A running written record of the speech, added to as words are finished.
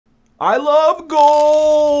I love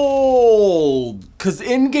gold! Because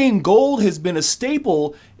in-game gold has been a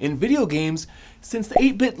staple in video games since the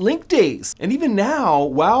 8-bit Link days. And even now,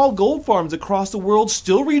 WoW gold farms across the world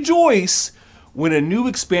still rejoice when a new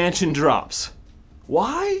expansion drops.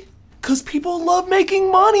 Why? Because people love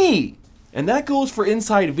making money! And that goes for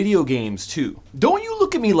inside video games too. Don't you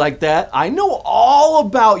look at me like that. I know all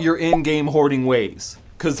about your in-game hoarding ways,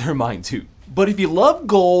 because they're mine too. But if you love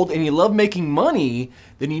gold and you love making money,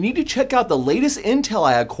 then you need to check out the latest intel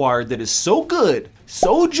I acquired that is so good,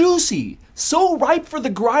 so juicy, so ripe for the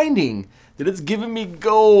grinding, that it's giving me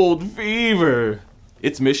gold fever.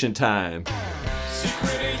 It's mission time.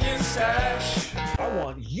 I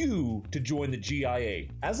want you to join the GIA.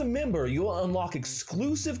 As a member, you'll unlock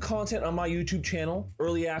exclusive content on my YouTube channel,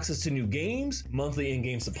 early access to new games, monthly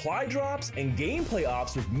in-game supply drops, and gameplay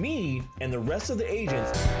ops with me and the rest of the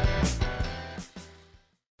agents.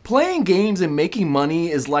 Playing games and making money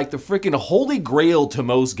is like the freaking holy grail to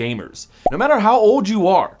most gamers, no matter how old you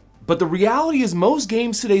are. But the reality is most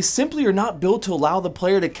games today simply are not built to allow the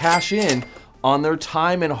player to cash in on their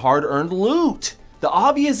time and hard-earned loot. The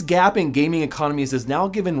obvious gap in gaming economies has now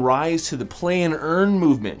given rise to the play and earn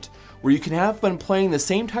movement, where you can have fun playing the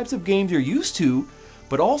same types of games you're used to,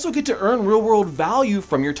 but also get to earn real-world value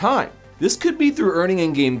from your time. This could be through earning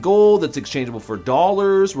in-game gold that's exchangeable for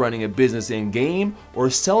dollars, running a business in-game,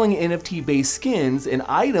 or selling NFT-based skins and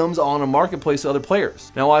items on a marketplace to other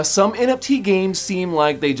players. Now, while some NFT games seem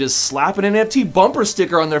like they just slap an NFT bumper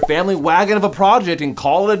sticker on their family wagon of a project and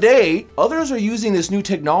call it a day, others are using this new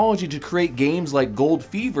technology to create games like Gold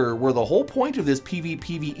Fever, where the whole point of this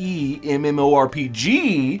PvPvE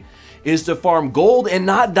MMORPG is to farm gold and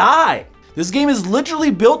not die. This game is literally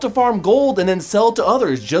built to farm gold and then sell it to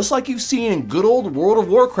others, just like you've seen in good old World of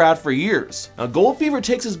Warcraft for years. Now, Gold Fever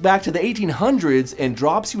takes us back to the 1800s and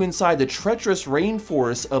drops you inside the treacherous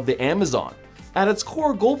rainforests of the Amazon. At its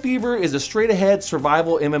core, Gold Fever is a straight-ahead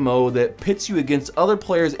survival MMO that pits you against other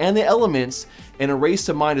players and the elements in a race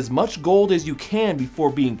to mine as much gold as you can before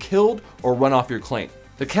being killed or run off your claim.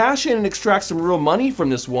 To cash in and extract some real money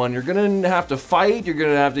from this one, you're gonna have to fight, you're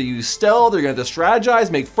gonna have to use stealth, you're gonna have to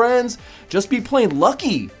strategize, make friends, just be plain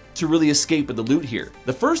lucky to really escape with the loot here.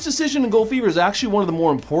 The first decision in Gold Fever is actually one of the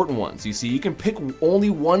more important ones. You see, you can pick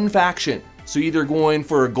only one faction. So either going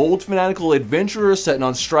for a gold fanatical adventurer setting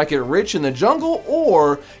on strike it rich in the jungle,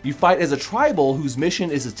 or you fight as a tribal whose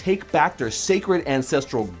mission is to take back their sacred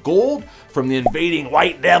ancestral gold from the invading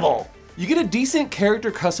White Devil. You get a decent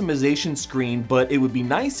character customization screen, but it would be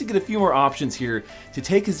nice to get a few more options here to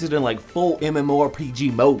take us into like full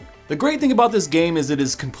MMORPG mode. The great thing about this game is it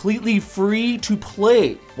is completely free to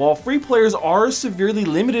play. While free players are severely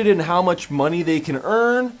limited in how much money they can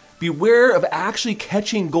earn, beware of actually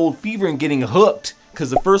catching Gold Fever and getting hooked, because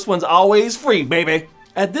the first one's always free, baby.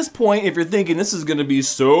 At this point, if you're thinking this is gonna be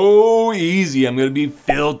so easy, I'm gonna be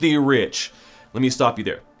filthy rich, let me stop you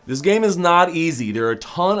there. This game is not easy. There are a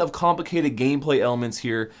ton of complicated gameplay elements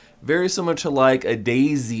here, very similar to like a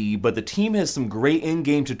DayZ, but the team has some great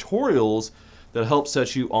in-game tutorials that help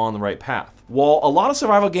set you on the right path. While a lot of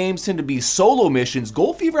survival games tend to be solo missions,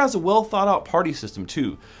 Gold Fever has a well thought out party system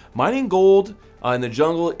too. Mining gold in the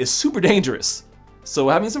jungle is super dangerous, so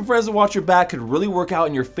having some friends to watch your back could really work out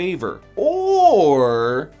in your favor.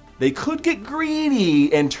 Or they could get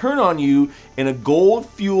greedy and turn on you in a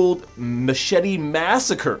gold-fueled machete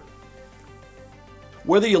massacre.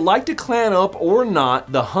 Whether you like to clan up or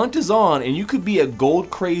not, the hunt is on and you could be a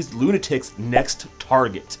gold-crazed lunatic's next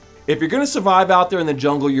target. If you're gonna survive out there in the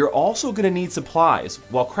jungle, you're also gonna need supplies.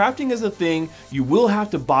 While crafting is a thing, you will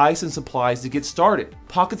have to buy some supplies to get started.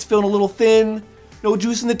 Pockets feeling a little thin, no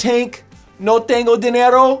juice in the tank, no tengo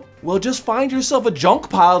dinero? Well, just find yourself a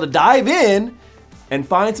junk pile to dive in and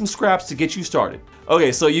find some scraps to get you started.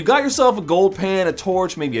 Okay, so you've got yourself a gold pan, a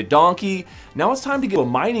torch, maybe a donkey. Now it's time to get a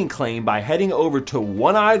mining claim by heading over to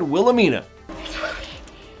One-Eyed Wilhelmina.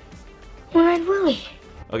 One-Eyed Willie.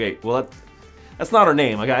 Okay, well that's not her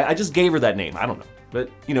name. Like I just gave her that name. I don't know, but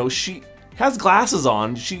you know she has glasses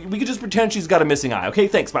on. We could just pretend she's got a missing eye. Okay,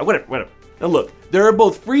 thanks. Bye. Whatever. Now look, there are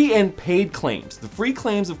both free and paid claims. The free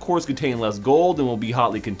claims, of course, contain less gold and will be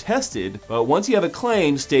hotly contested. But once you have a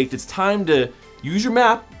claim staked, it's time to use your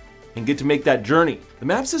map and get to make that journey. The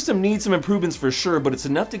map system needs some improvements for sure, but it's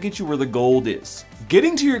enough to get you where the gold is.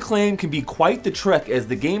 Getting to your claim can be quite the trek as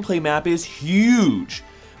the gameplay map is huge,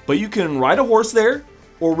 but you can ride a horse there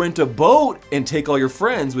or rent a boat and take all your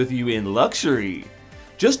friends with you in luxury.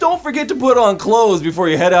 Just don't forget to put on clothes before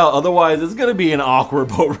you head out, otherwise it's gonna be an awkward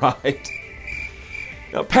boat ride.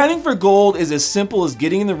 Now, panning for gold is as simple as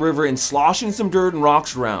getting in the river and sloshing some dirt and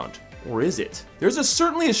rocks around. Or is it? There's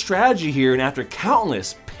certainly a strategy here, and after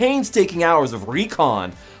countless painstaking hours of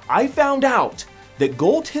recon, I found out that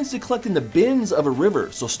gold tends to collect in the bends of a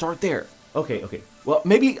river, so start there. Okay. Well,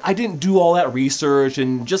 maybe I didn't do all that research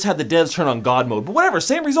and just had the devs turn on God mode, but whatever,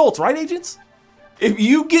 same results, right, agents? If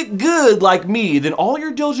you get good like me, then all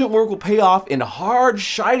your diligent work will pay off in hard,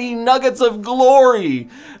 shiny nuggets of glory.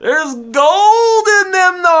 There's gold in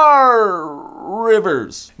them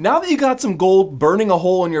rivers. Now that you got some gold burning a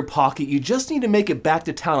hole in your pocket, you just need to make it back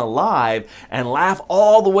to town alive and laugh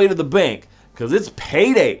all the way to the bank, because it's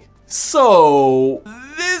payday. So,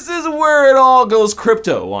 this is where it all goes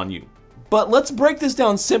crypto on you. But let's break this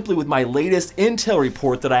down simply with my latest intel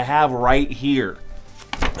report that I have right here.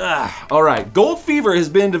 All right, Gold Fever has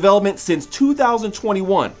been in development since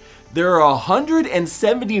 2021. There are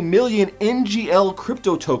 170 million NGL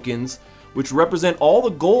crypto tokens, which represent all the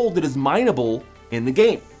gold that is mineable in the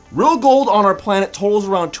game. Real gold on our planet totals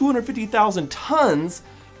around 250,000 tons,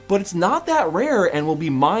 but it's not that rare and will be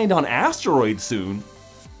mined on asteroids soon.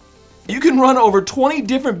 You can run over 20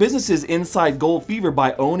 different businesses inside Gold Fever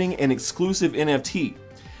by owning an exclusive NFT.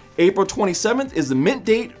 April 27th is the mint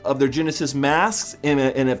date of their Genesis Masks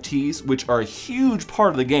NFTs, which are a huge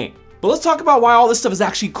part of the game. But let's talk about why all this stuff is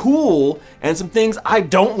actually cool and some things I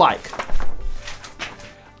don't like.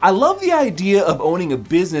 I love the idea of owning a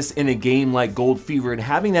business in a game like Gold Fever, and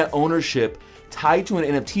having that ownership tied to an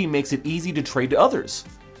NFT makes it easy to trade to others.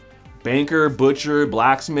 Banker, butcher,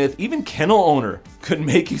 blacksmith, even kennel owner could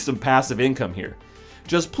make you some passive income here.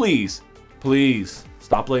 Just please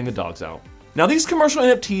stop letting the dogs out. Now, these commercial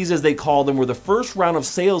NFTs, as they call them, were the first round of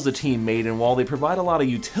sales the team made, and while they provide a lot of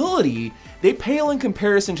utility, they pale in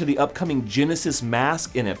comparison to the upcoming Genesis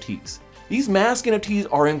Mask NFTs. These Mask NFTs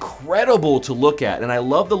are incredible to look at, and I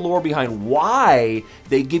love the lore behind why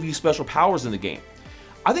they give you special powers in the game.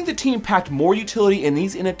 I think the team packed more utility in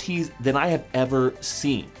these NFTs than I have ever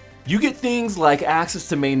seen. You get things like access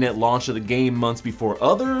to mainnet launch of the game months before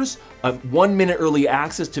others, 1 minute early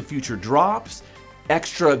access to future drops,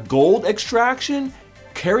 extra gold extraction,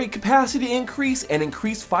 carry capacity increase, and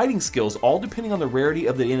increased fighting skills, all depending on the rarity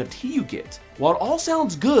of the NFT you get. While it all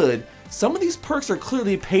sounds good, some of these perks are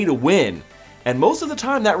clearly pay to win, and most of the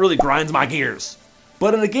time that really grinds my gears.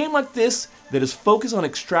 But in a game like this that is focused on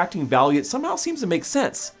extracting value, it somehow seems to make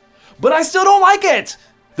sense. But I still don't like it!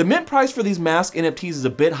 The mint price for these Mask NFTs is a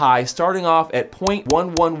bit high, starting off at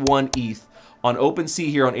 0.111 ETH on OpenSea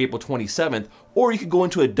here on April 27th, or you could go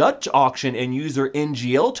into a Dutch auction and use their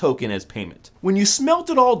NGL token as payment. When you smelt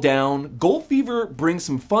it all down, Gold Fever brings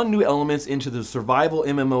some fun new elements into the survival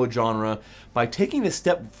MMO genre by taking a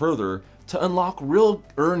step further to unlock real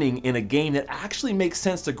earning in a game that actually makes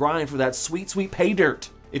sense to grind for that sweet pay dirt.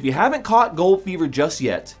 If you haven't caught Gold Fever just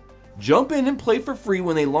yet, jump in and play for free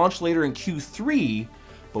when they launch later in Q3,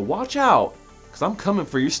 but watch out, because I'm coming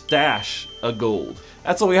for your stash of gold.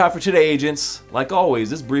 That's all we have for today, agents. Like always,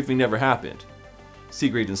 this briefing never happened.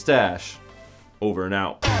 Secret Agent Stash, over and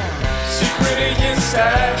out. Secret Agent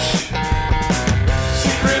Stash.